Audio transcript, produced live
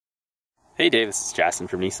Hey Dave, this is Jason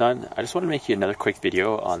from Nissan. I just want to make you another quick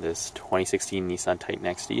video on this 2016 Nissan Titan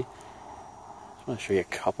XD. I just want to show you a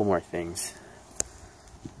couple more things.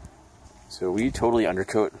 So we totally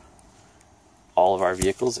undercoat all of our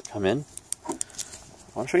vehicles that come in. I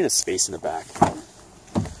want to show you the space in the back.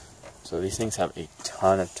 So these things have a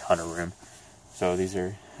ton of room. So these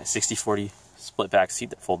are a 60/40 split back seat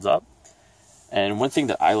that folds up. And one thing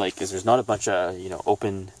that I like is there's not a bunch of,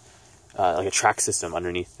 open like a track system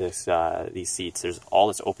underneath this these seats. There's all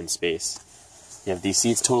this open space. You have these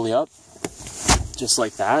seats totally up, just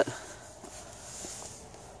like that.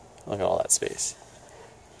 Look at all that space.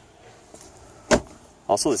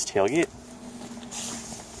 Also this tailgate,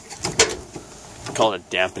 I call it a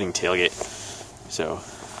dampening tailgate. So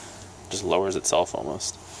it just lowers itself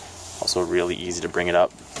almost. Also really easy to bring it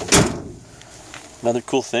up. Another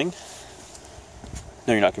cool thing,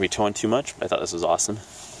 no, you're not going to be towing too much, but I thought this was awesome.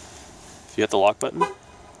 If you hit the lock button,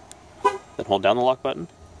 then hold down the lock button,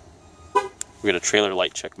 we got a trailer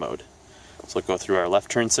light check mode. So it'll go through our left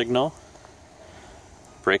turn signal,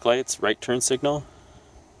 brake lights, right turn signal,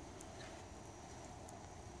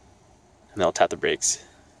 and then I'll tap the brakes.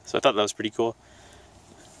 So I thought that was pretty cool.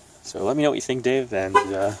 So let me know what you think, Dave, and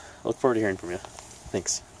I look forward to hearing from you.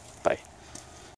 Thanks.